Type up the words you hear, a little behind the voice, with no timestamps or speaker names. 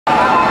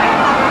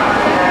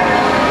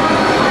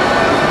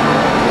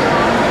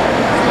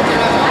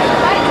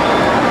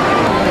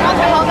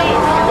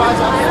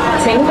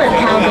请勿靠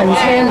近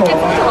车门，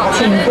请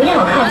不要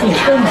靠近车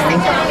门。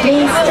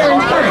Please stand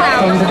back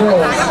from the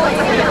doors.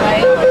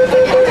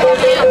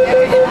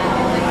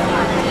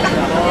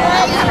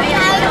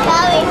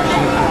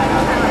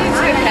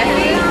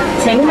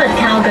 請勿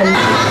靠近。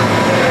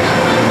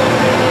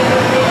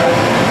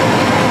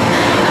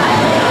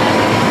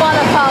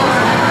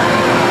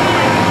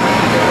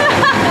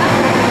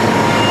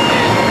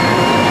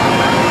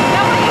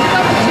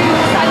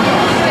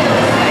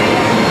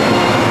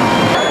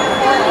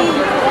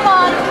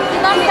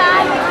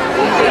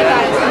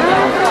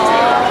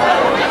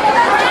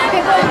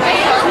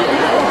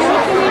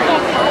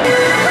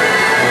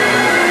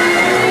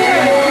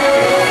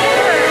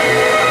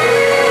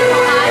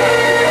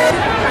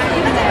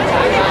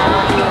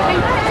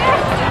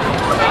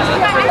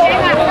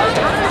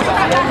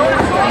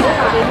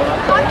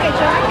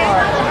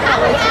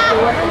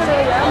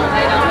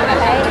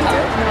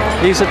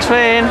Use a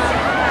train.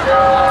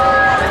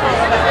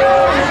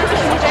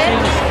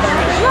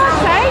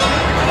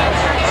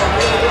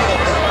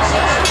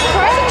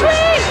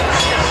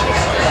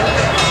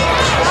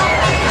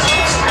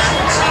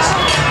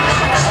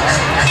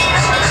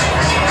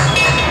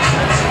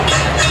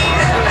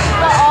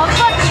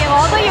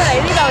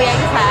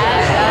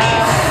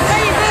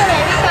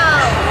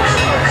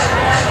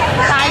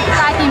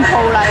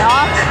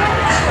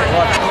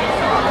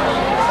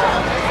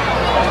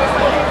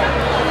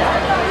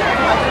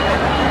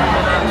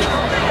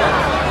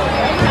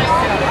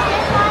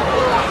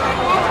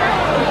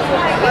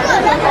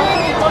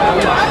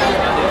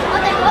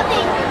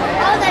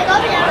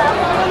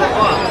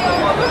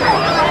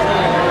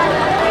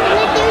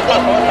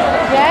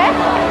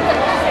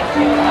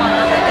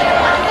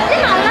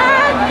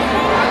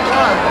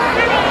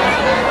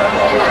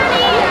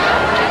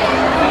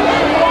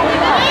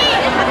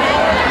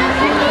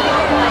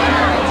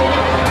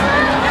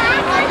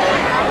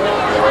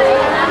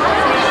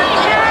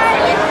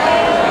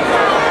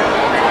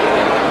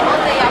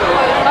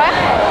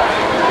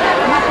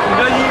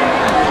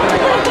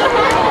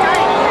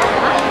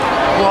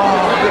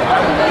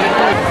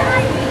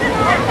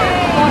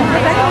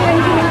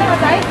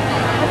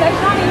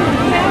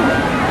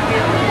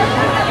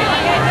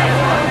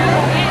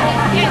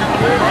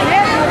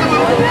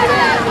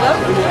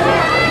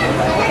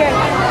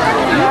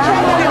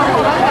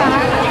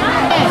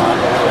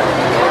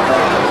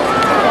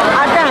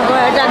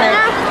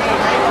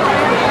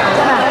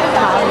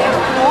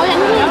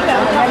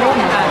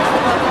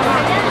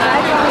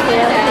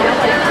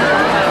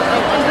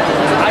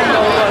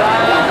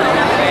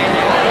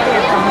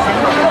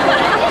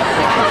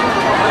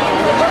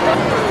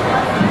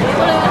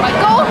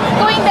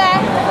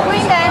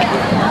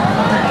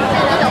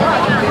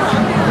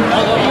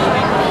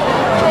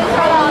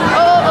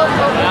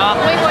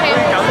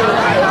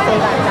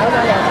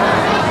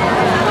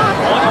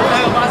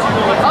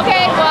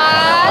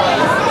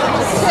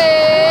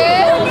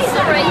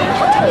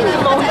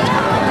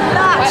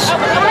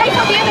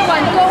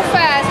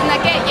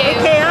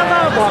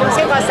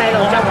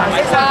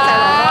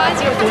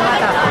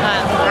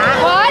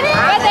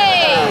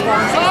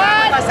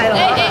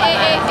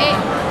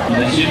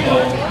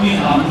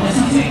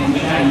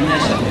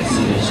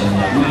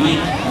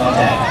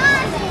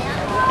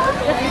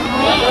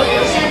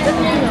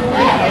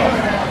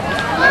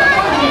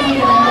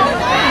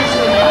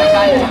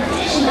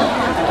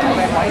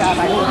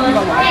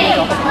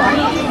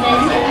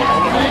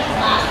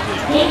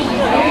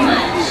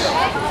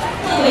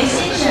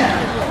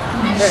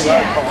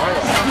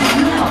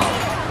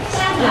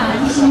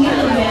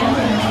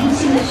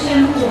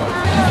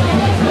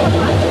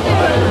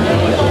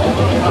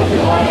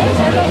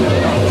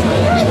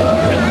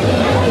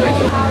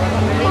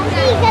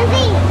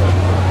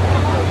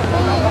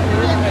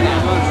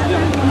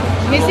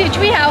 You see a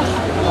tree house?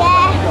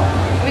 Yeah.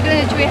 We're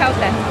doing a tree house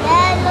then?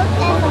 Yeah, look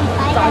at some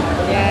fire.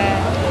 Yeah.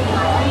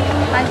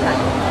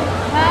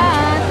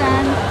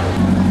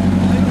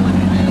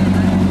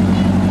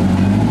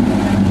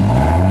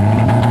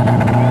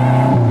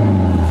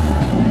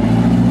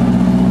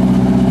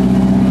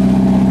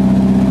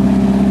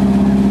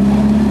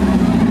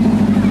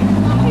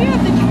 You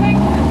have the train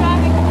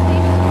traffic.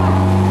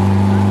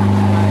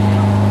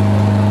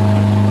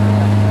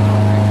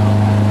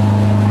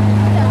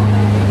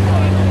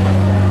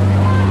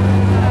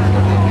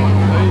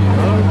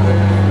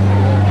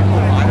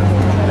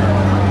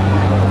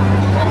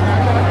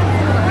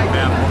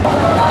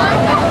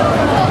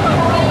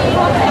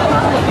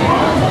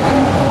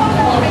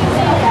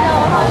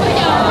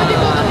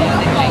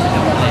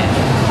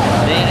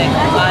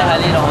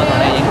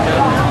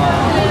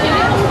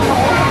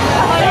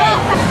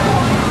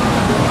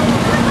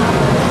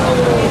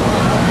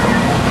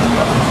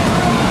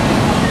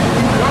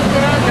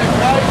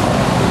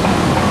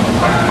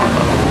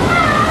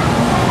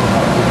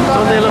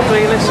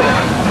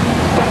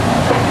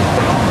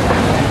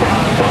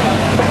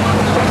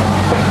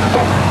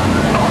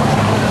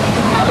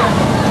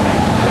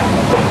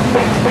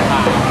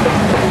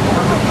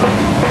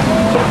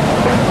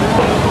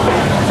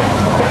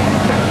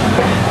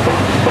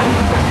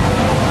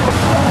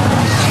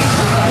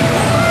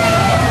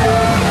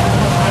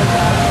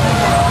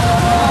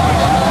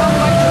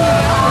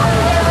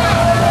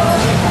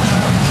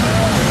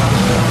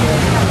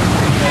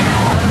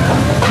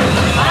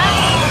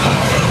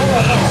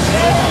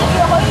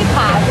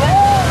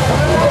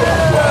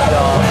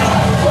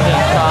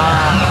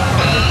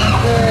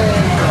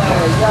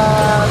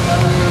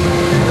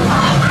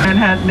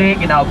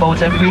 picnic in our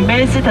boat and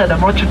remain seated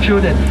and watch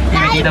children.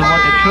 Even didn't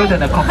want the children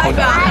the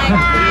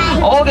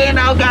crocodile. Okay,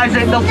 now guys,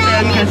 and up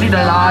there you can see the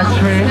last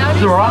tree at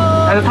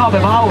the top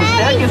of the house.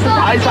 That is the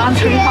Taisan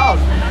tree house.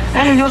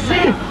 And you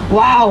see,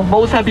 wow,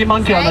 most happy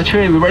monkey on the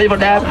tree. We ready for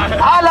them.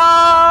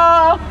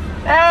 Hello!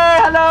 Hey,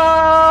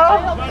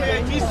 hello!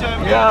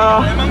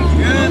 Yeah.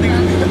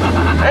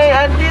 Hey,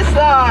 and this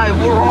side,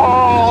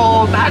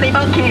 whoa, many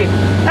monkey.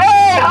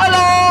 Hey, hello!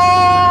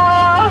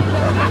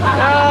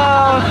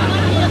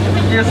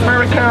 Just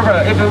very careful.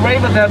 If you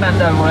wave at them and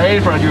then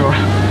wave for you.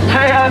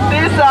 Hey, and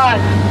this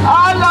side,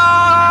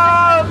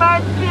 hello,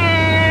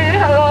 monkey.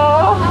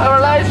 Hello, have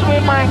a nice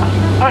swimming.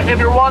 If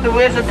you want to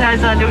visit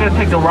Thailand, you can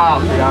take the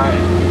route.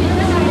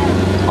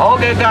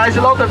 Okay, guys,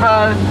 look at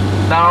that.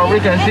 Now we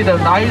can see the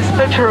nice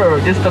picture.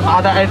 This is the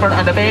mother elephant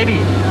and the baby.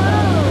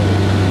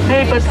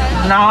 Hey, but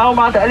now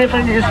mother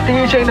elephant is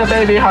teaching the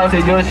baby how to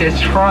use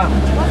its trunk.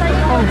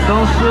 Oh,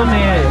 don't sue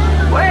me.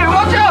 Wait,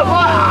 watch out!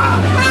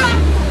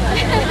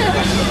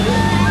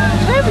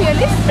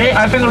 Hey,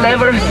 I think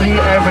never see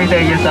every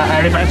day is an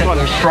elephant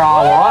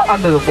shower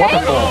under the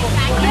waterfall.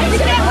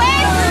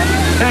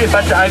 Hey,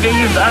 but I think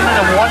it's under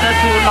the water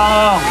too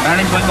long.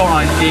 Many people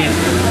on skin.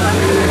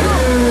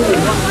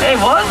 Hey,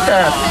 what's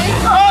that?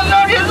 Oh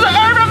no, it's an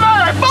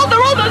elephant! Follow the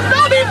road and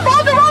stop it!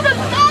 Follow the road and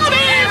stop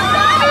it!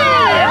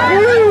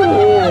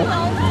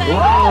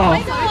 Wow!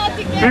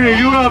 Hey,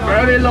 you are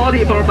very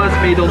naughty, but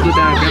must be don't do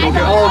that.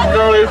 Okay. Oh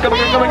no, it's come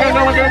again!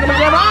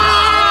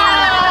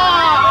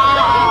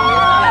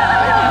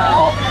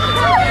 Oh,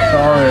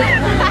 sorry,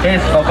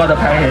 he's forgot to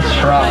pay his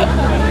shroud.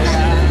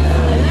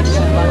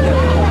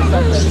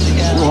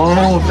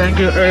 Oh, thank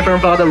you everyone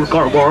for the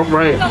work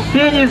rate.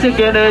 Here is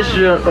again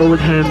old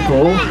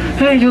temple.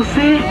 Hey, you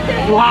see?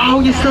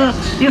 Wow, it's a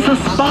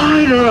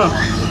spider.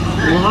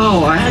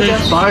 Wow, I hate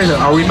spider.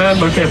 I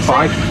remember the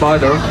 5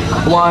 spider.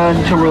 1,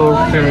 2,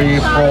 3,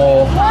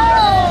 4.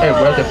 Hey,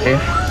 where's the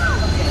 5th?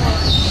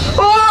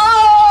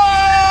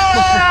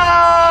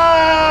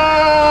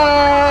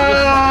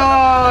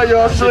 Oh,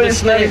 your suit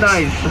is very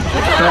nice.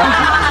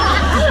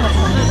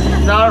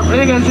 Now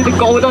you can see the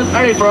golden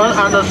elephant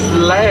and the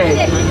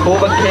slave,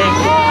 Cobra King.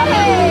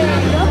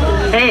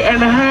 Hey,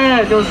 and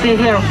here you see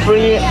here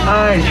 3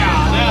 eyes.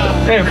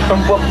 Hey,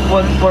 one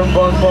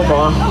more.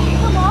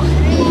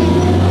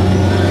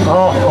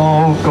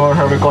 Oh God,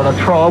 have we got a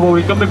trouble?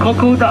 We come to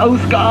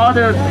Crocodile's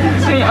garden.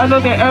 Hey, I know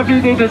that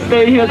every day to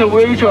stay here to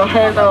wave your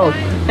hand out.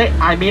 Hey,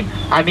 I mean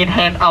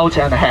hand out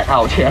and head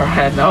out here,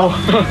 hand out.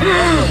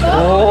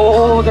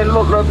 Oh, they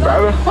look like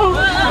very.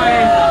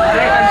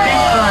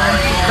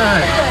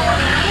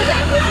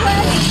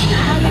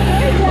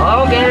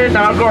 Okay,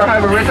 now go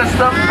have a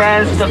resistance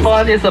friends. The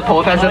phone is the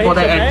professor for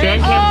the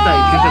exchange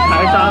campsite. This is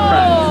Taisan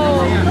friends.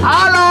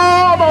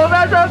 Hello,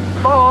 professor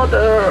for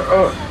the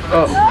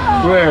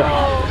where?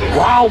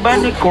 Wow,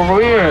 many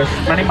careers,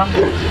 many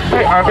monkeys.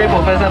 Hey, are they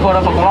professor for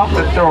the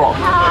door?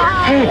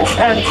 Hey,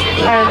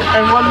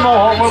 and one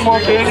more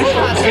thing.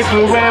 If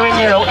you're wearing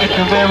yellow,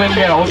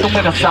 don't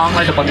make a sound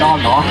like a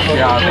banana.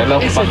 Yeah, they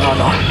love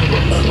banana.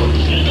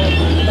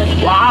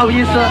 Wow,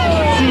 it's a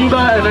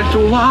zebra and a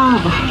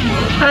giraffe.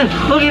 Hey,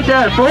 look at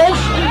that, folks.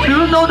 Do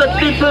you know the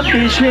difference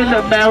between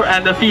the male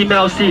and the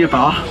female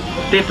zebra?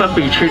 Difference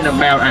between the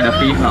male and the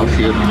female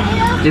zebra.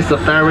 It's a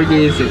very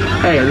easy.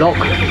 Hey, look.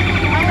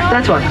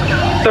 That's one.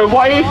 The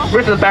white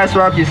with the best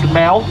stripe is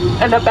male,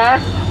 and the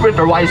black with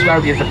the white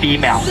stripe is the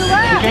female.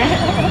 Okay?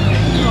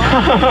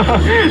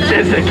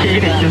 Just a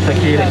kidding, just a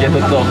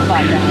joke.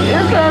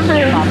 Yes,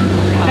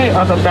 hey,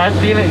 the bad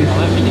feeling is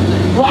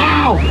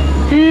wow.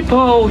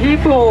 Hippo!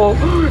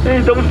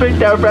 Hey, don't think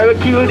they're very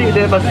cute,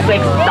 they must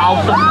 6,000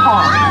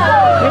 pounds.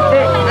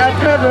 They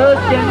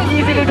are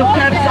easily to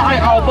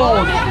capsize our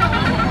boat.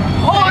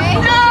 Oh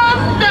no!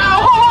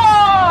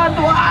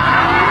 Wow!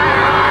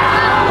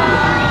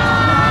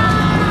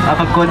 I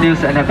have a good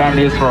news and a bad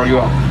news for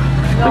you.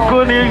 The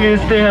good news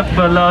is they have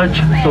for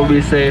lunch, so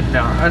we safe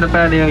now. And the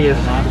bad news is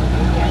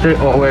they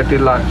already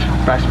lunch.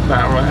 Back,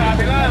 right?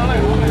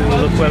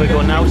 Look where we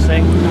go now,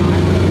 sing.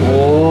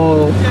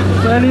 Oh,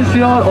 that is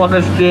your on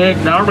the stick.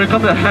 Now we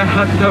come to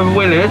Hunter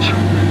Village.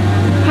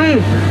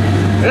 Hey,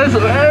 it's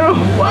very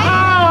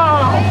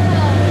wow.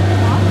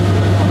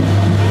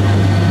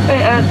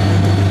 Hey, and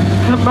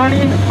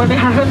money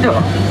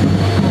hunter.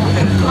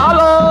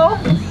 Hello.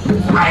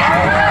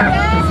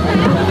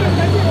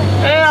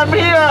 Hey, I'm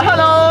here.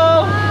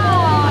 Hello.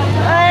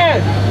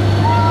 Hey.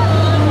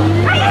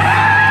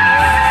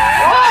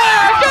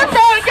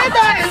 Get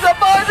down! It's a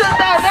poison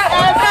down.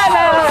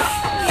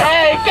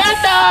 Hey, get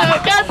down!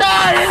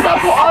 It's a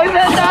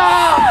poison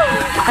down.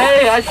 Hey,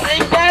 I say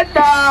get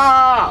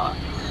down.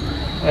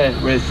 Hey,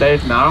 we're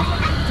safe now.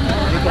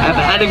 Have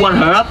anyone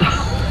hurt?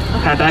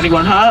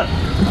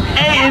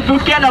 Hey, if you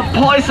get a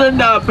poison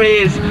now,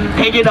 please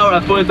take it out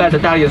and put it back. The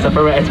tell is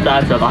very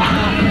expensive.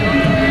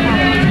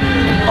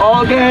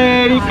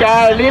 Okay,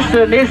 guys,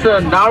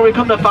 listen. Now we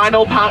come to the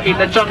final part in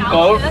the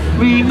jungle.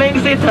 Remain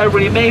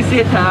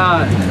seated.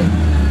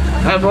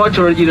 And watch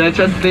your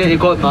electricity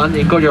equipment,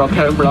 include your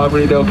camera,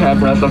 video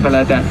camera, something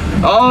like that.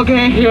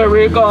 Okay, here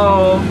we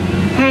go.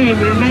 Hey,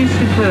 remain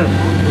seated.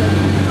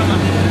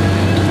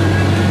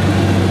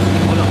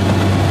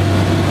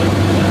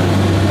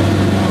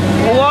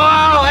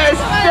 Wow,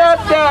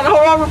 accept that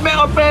horror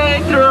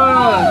operator.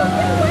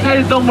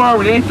 Hey, don't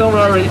worry, it's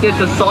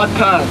a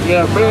shortcut.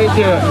 Yeah, very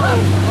good.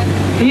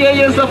 Here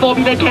is the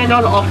forbidden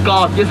canyon of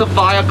God. It's a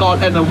fire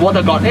god and a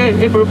water god. Hey,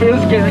 if you feel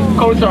scared,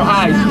 close your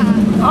eyes.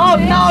 Oh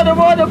no, the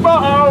waterfall!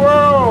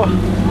 Oh,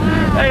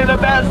 hey, the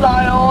bad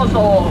side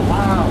also.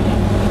 Wow.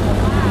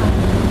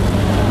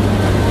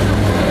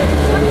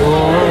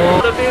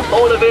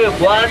 All the way.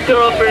 1, 2,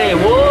 3.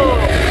 Whoa.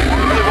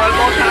 Hey, one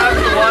more time.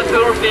 1,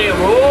 2, 3.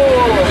 Whoa.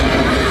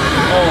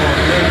 Oh,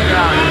 thank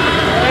God.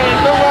 Hey,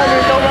 don't worry.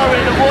 The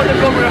water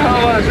will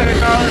recover. Say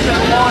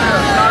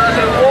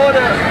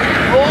water.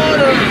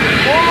 Water.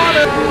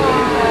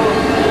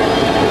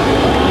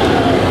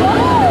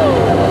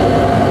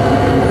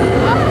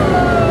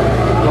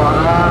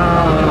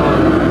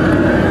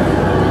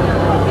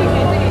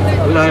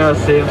 Like a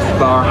safe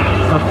spa.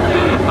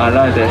 I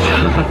like this.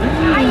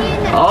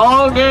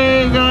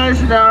 Okay, guys,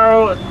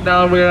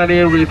 now we are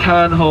to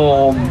return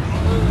home.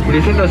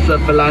 Within the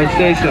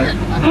civilization.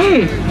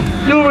 Hey,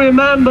 you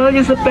remember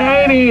it's a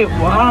baby.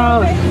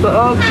 Wow,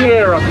 so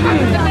cute.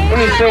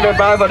 Hey, say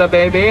goodbye for the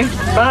baby.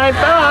 Bye.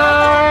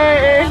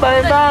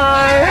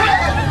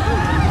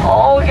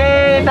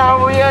 Okay,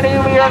 now we are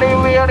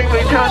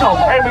return home.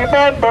 And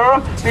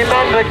remember,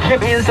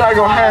 keep inside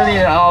your hand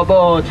in our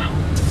boat.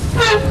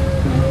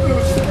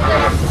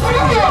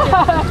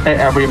 Hey,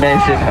 remain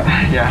seated.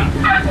 Yeah.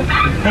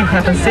 Hey,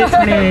 have a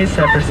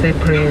seat,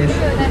 please.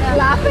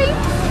 Laughing?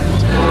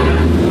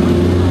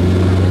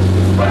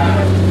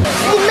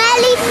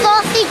 Smelly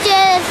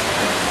sausages.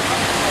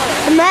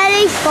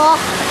 Smelly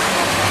sauce.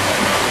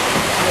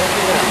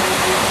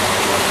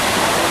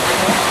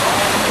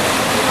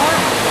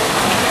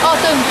 Oh,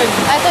 對唔住，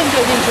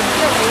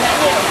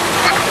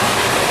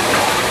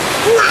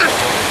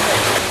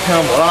聽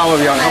無啦啦會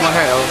有咁嘅聽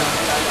到。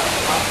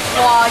話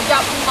1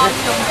蚊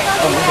用嘅。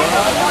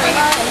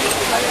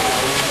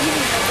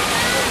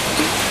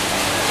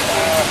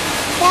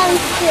Don't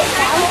sit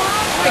down.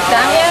 Sit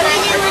down,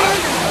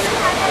 yeah.